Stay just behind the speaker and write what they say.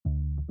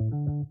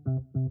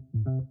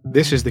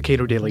This is the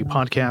Cato Daily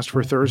Podcast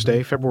for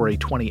Thursday, February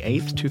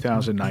 28th,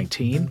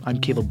 2019. I'm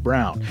Caleb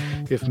Brown.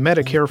 If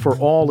Medicare for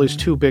All is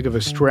too big of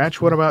a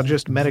stretch, what about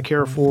just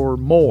Medicare for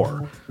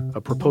More?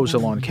 A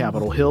proposal on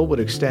Capitol Hill would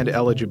extend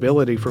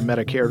eligibility for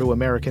Medicare to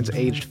Americans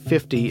aged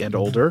 50 and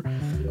older.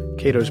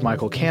 Cato's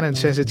Michael Cannon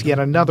says it's yet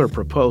another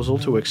proposal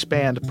to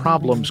expand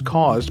problems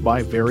caused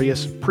by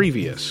various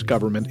previous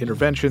government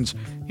interventions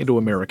into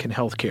American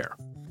health care.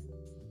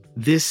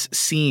 This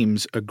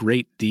seems a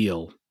great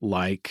deal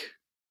like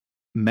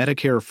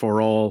Medicare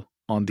for All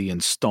on the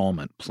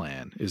installment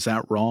plan. Is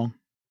that wrong?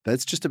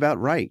 That's just about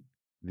right.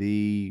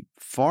 The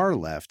far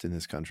left in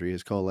this country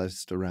has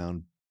coalesced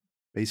around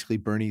basically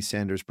Bernie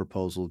Sanders'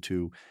 proposal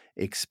to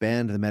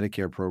expand the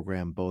Medicare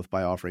program both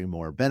by offering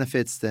more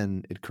benefits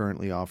than it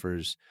currently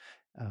offers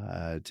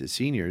to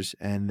seniors,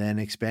 and then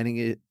expanding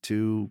it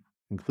to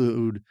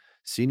include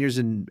seniors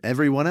and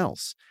everyone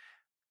else.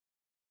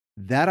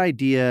 That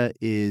idea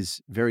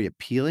is very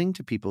appealing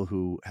to people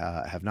who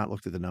have not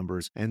looked at the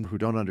numbers and who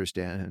don't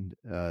understand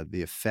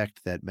the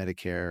effect that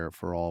Medicare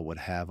for All would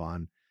have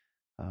on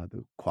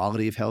the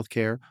quality of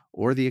healthcare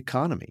or the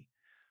economy.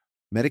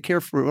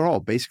 Medicare for All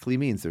basically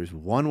means there's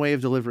one way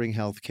of delivering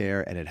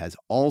healthcare, and it has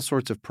all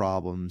sorts of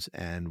problems,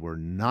 and we're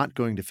not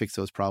going to fix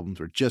those problems.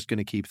 We're just going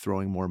to keep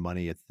throwing more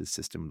money at the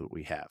system that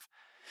we have.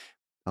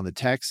 On the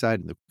tax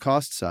side and the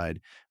cost side,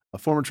 a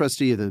former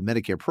trustee of the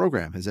Medicare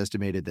program has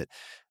estimated that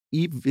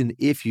even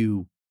if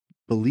you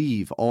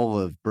believe all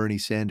of Bernie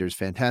Sanders'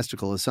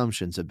 fantastical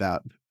assumptions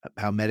about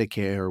how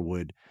Medicare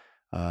would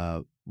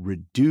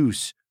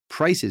reduce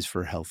prices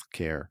for health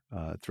care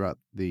throughout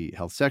the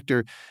health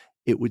sector,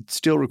 it would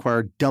still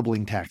require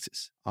doubling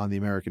taxes on the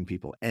American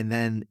people. And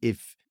then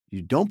if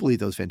you don't believe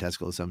those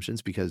fantastical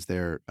assumptions because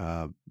they're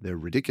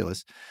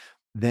ridiculous,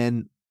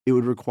 then it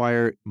would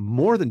require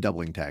more than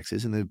doubling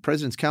taxes. And the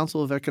President's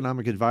Council of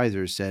Economic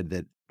Advisors said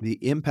that the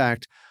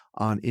impact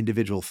on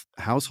individual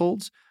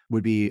households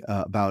would be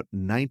about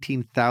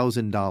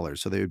 $19,000.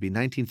 So they would be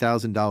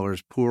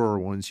 $19,000 poorer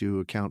once you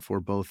account for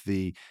both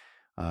the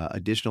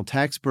additional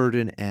tax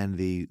burden and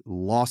the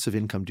loss of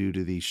income due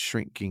to the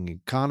shrinking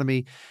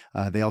economy.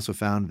 They also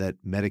found that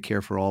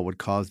Medicare for All would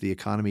cause the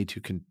economy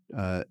to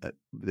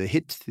the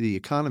hit to the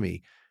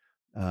economy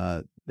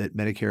that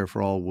Medicare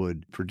for All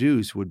would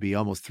produce would be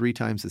almost 3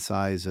 times the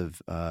size of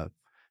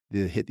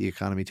the hit the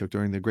economy took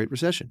during the Great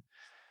Recession.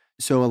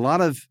 So a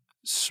lot of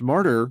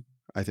smarter,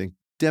 I think,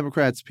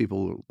 Democrats,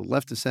 people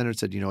left of center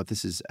said, you know what,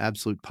 this is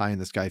absolute pie in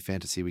the sky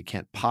fantasy. We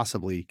can't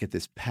possibly get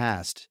this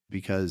passed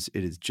because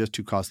it is just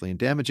too costly and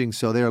damaging.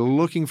 So they're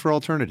looking for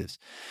alternatives.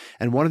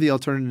 And one of the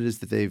alternatives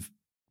that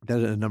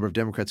a number of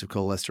Democrats have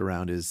coalesced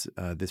around is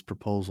this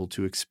proposal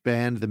to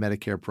expand the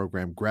Medicare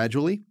program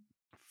gradually,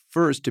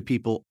 first to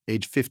people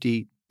age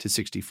 50 to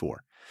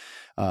 64.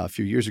 A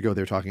few years ago,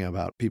 they were talking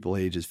about people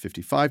ages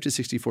 55 to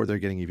 64. They're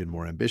getting even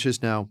more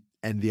ambitious now.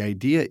 And the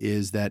idea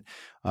is that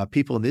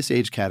people in this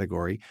age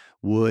category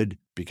would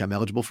become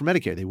eligible for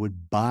Medicare. They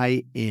would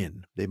buy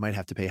in. They might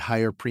have to pay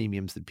higher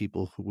premiums than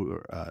people who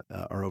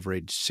are over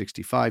age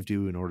 65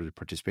 do in order to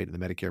participate in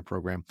the Medicare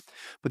program.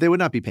 But they would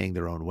not be paying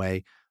their own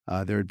way.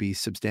 There would be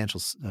substantial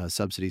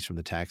subsidies from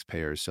the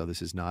taxpayers. So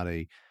this is not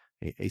a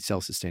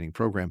self-sustaining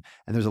program.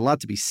 And there's a lot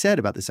to be said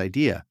about this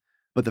idea.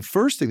 But the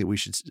first thing that we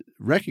should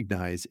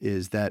recognize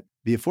is that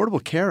the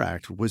Affordable Care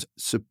Act was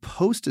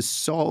supposed to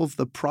solve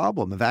the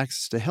problem of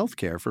access to health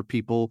care for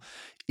people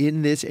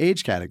in this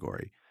age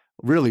category,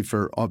 really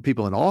for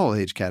people in all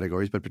age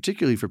categories, but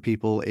particularly for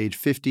people age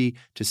 50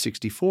 to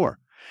 64.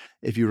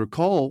 If you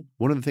recall,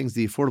 one of the things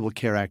the Affordable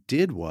Care Act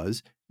did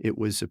was it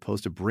was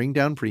supposed to bring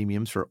down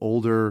premiums for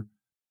older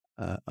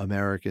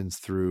Americans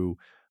through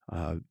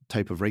a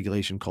type of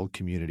regulation called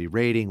community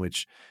rating,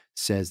 which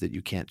says that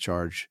you can't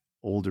charge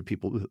older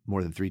people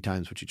more than 3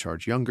 times what you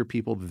charge younger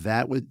people.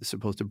 That was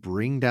supposed to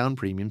bring down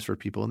premiums for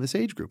people in this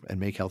age group and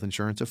make health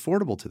insurance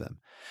affordable to them.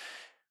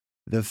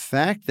 The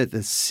fact that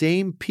the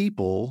same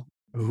people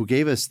who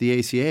gave us the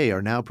ACA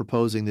are now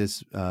proposing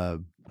this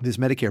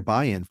Medicare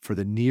buy-in for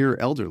the near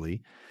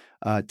elderly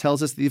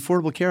tells us the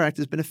Affordable Care Act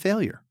has been a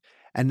failure.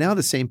 And now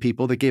the same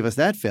people that gave us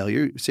that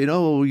failure say,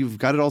 "Oh, you've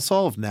got it all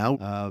solved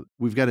now.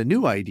 We've got a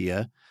new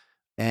idea."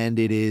 And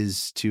it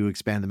is to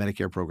expand the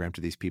Medicare program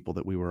to these people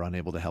that we were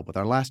unable to help with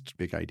our last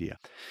big idea.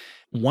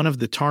 One of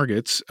the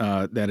targets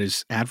that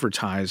is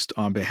advertised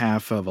on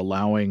behalf of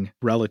allowing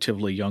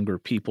relatively younger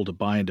people to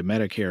buy into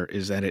Medicare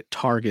is that it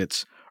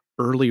targets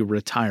early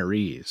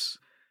retirees.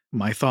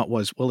 My thought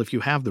was, well, if you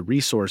have the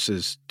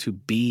resources to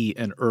be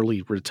an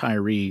early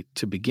retiree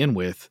to begin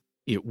with,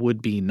 it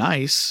would be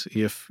nice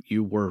if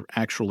you were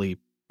actually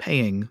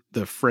paying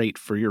the freight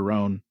for your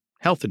own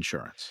health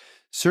insurance.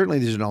 Certainly,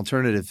 there's an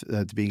alternative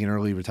to being an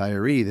early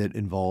retiree that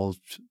involves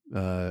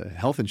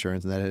health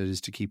insurance, and that is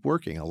to keep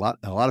working. A lot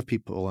of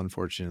people,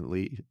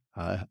 unfortunately,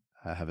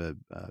 have a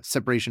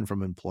separation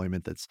from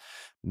employment that's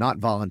not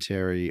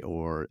voluntary,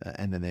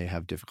 and then they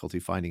have difficulty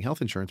finding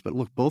health insurance. But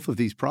look, both of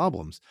these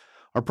problems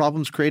are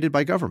problems created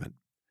by government.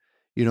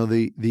 You know,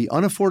 the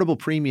unaffordable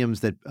premiums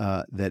that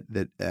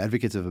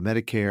advocates of a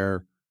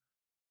Medicare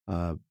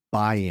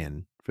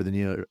buy-in for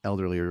the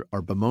elderly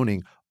are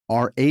bemoaning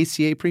are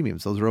ACA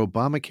premiums. Those are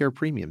Obamacare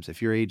premiums.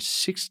 If you're age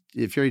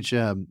 60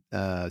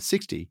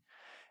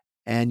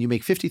 and you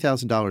make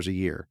 $50,000 a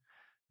year,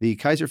 the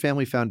Kaiser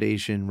Family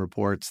Foundation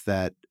reports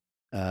that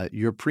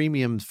your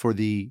premiums for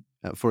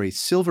a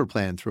silver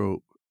plan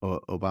through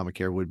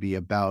Obamacare would be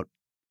about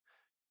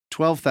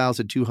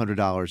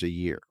 $12,200 a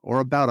year, or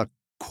about a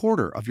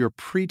quarter of your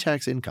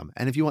pre-tax income.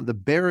 And if you want the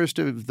barest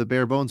of the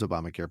bare bones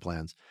Obamacare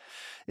plans,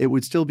 it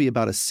would still be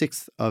about a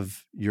sixth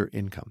of your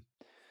income.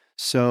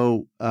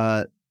 So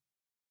what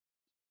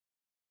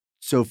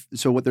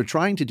they're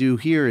trying to do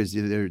here is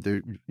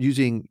they're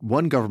using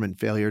one government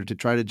failure to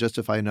try to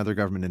justify another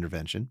government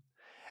intervention.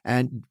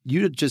 And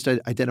you just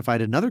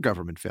identified another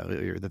government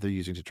failure that they're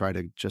using to try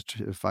to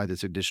justify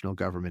this additional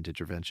government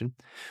intervention,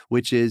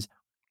 which is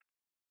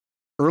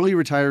early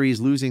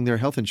retirees losing their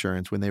health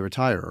insurance when they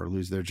retire or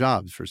lose their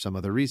jobs for some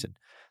other reason.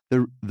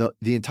 The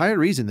entire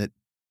reason that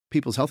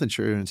people's health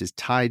insurance is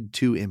tied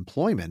to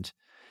employment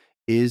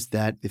is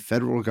that the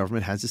federal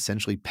government has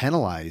essentially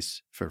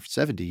penalized, for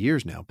 70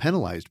 years now,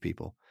 penalized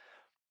people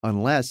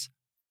unless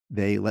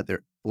they let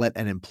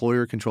an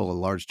employer control a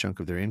large chunk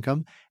of their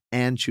income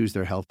and choose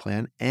their health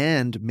plan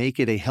and make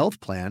it a health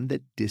plan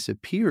that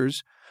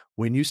disappears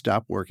when you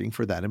stop working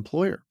for that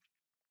employer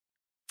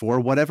for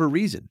whatever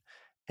reason.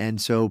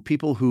 And so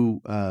people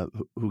who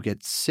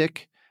get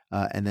sick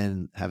and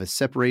then have a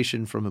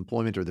separation from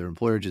employment, or their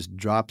employer just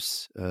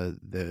drops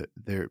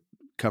their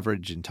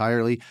coverage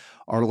entirely,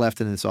 are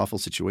left in this awful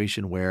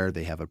situation where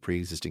they have a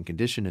pre-existing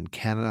condition and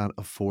cannot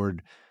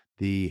afford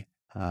the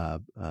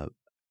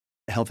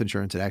health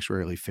insurance at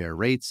actuarially fair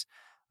rates,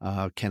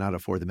 cannot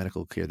afford the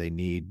medical care they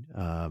need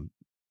on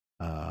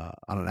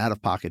an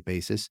out-of-pocket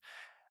basis,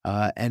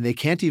 and they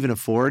can't even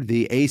afford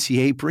the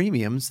ACA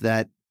premiums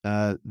that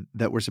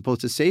were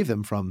supposed to save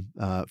them from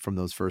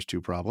those first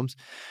two problems.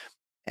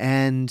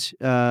 And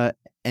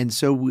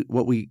so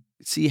what we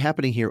see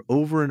happening here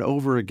over and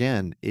over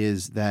again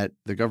is that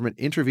the government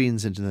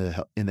intervenes in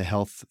the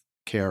health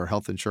care,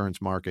 health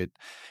insurance market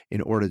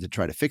in order to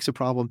try to fix a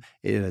problem.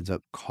 It ends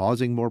up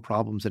causing more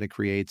problems than it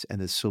creates.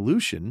 And the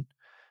solution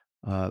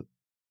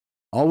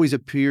always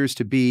appears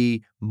to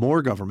be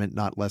more government,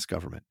 not less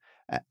government.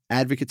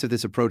 Advocates of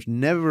this approach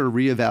never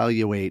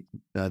reevaluate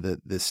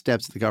the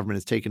steps the government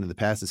has taken in the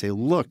past and say,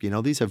 look,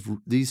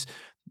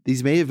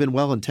 these may have been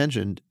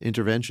well-intentioned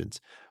interventions,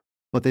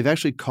 but they've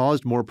actually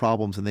caused more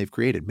problems than they've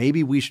created.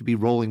 Maybe we should be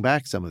rolling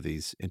back some of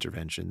these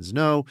interventions.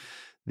 No,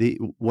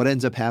 what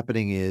ends up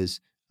happening is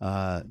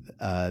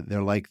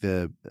they're like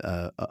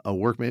a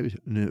workman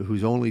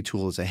whose only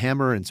tool is a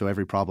hammer, and so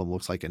every problem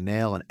looks like a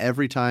nail. And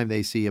every time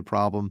they see a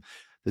problem,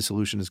 the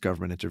solution is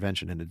government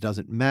intervention. And it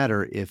doesn't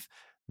matter if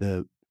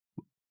it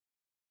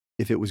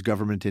was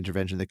government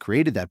intervention that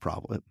created that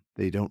problem.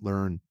 They don't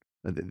learn.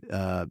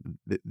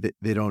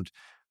 They don't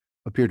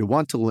appear to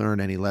want to learn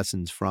any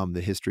lessons from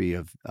the history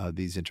of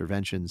these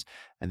interventions,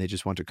 and they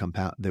just want to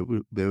compound. They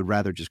would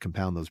rather just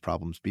compound those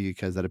problems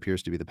because that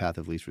appears to be the path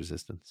of least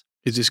resistance.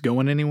 Is this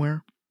going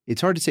anywhere?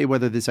 It's hard to say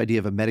whether this idea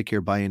of a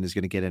Medicare buy-in is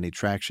going to get any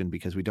traction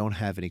because we don't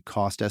have any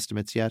cost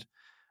estimates yet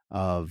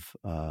of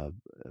the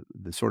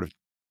sort of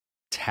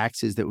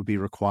taxes that would be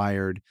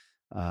required.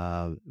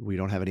 We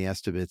don't have any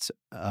estimates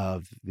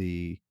of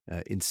the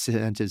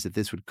incentives that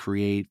this would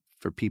create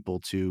for people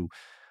to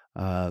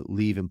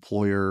leave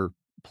employer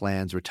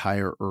plans,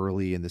 retire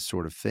early, and this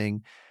sort of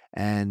thing.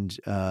 And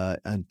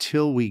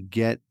until we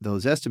get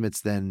those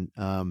estimates, then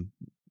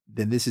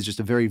this is just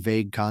a very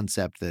vague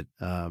concept that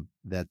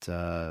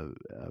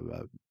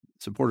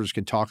supporters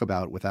can talk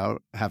about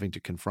without having to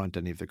confront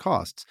any of the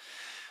costs.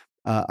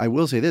 I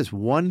will say this: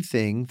 one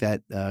thing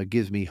that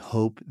gives me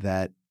hope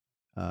that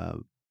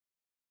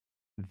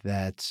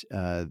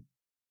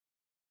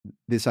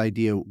this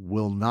idea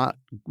will not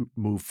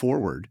move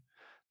forward,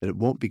 that it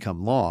won't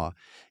become law,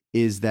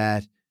 is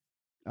that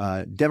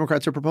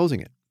Democrats are proposing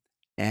it.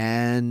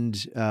 And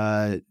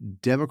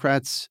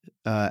Democrats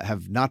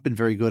have not been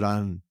very good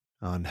on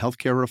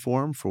healthcare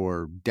reform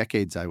for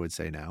decades, I would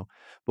say now.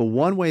 But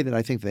one way that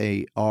I think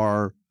they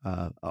are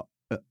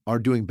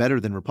doing better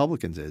than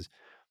Republicans is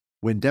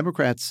when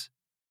Democrats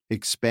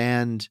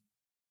expand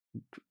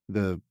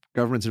the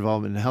government's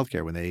involvement in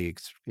healthcare, when they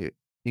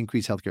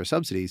increase healthcare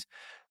subsidies,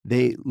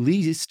 they at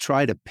least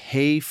try to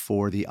pay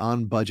for the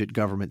on-budget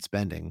government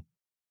spending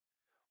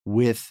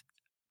with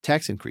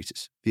tax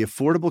increases. The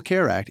Affordable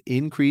Care Act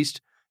increased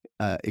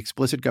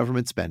explicit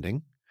government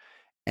spending,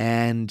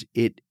 and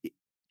it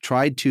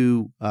tried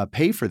to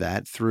pay for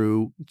that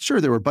through,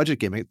 sure, there were budget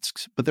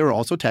gimmicks, but there were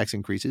also tax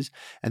increases,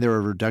 and there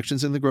were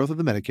reductions in the growth of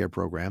the Medicare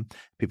program.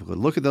 People could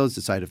look at those,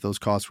 decide if those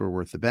costs were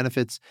worth the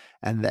benefits,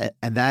 and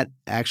that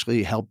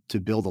actually helped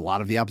to build a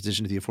lot of the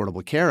opposition to the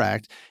Affordable Care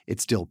Act.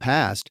 It still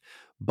passed,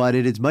 but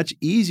it is much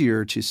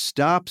easier to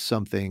stop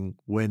something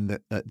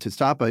to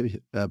stop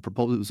a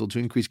proposal to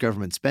increase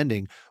government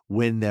spending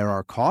when there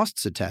are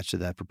costs attached to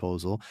that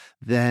proposal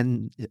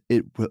than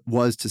it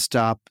was to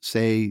stop,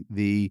 say,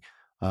 the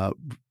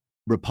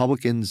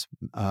Republicans'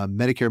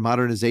 Medicare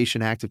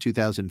Modernization Act of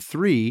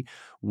 2003,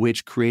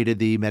 which created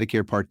the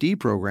Medicare Part D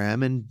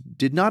program and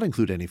did not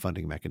include any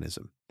funding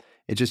mechanism.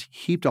 It just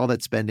heaped all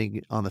that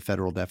spending on the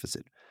federal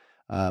deficit.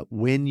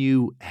 When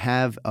you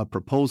have a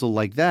proposal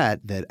like that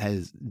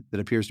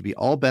appears to be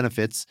all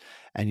benefits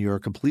and you're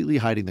completely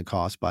hiding the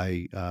cost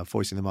by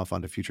forcing them off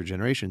onto future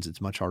generations,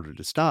 it's much harder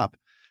to stop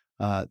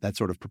that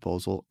sort of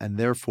proposal. And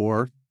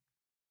therefore,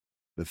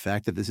 the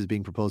fact that this is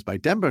being proposed by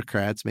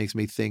Democrats makes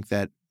me think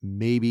that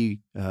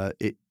maybe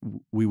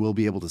we will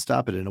be able to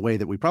stop it in a way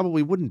that we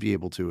probably wouldn't be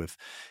able to if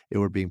it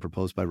were being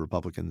proposed by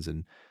Republicans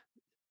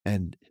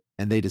and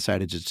they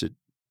decided just to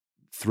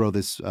throw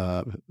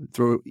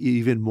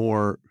even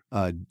more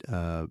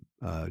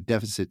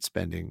deficit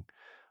spending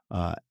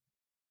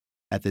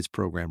at this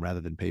program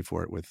rather than pay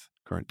for it with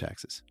current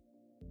taxes.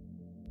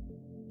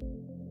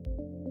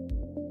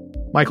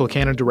 Michael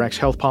Cannon directs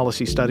health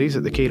policy studies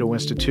at the Cato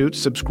Institute.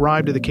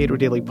 Subscribe to the Cato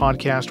Daily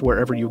Podcast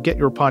wherever you get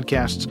your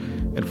podcasts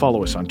and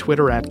follow us on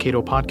Twitter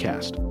 @Cato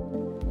Podcast.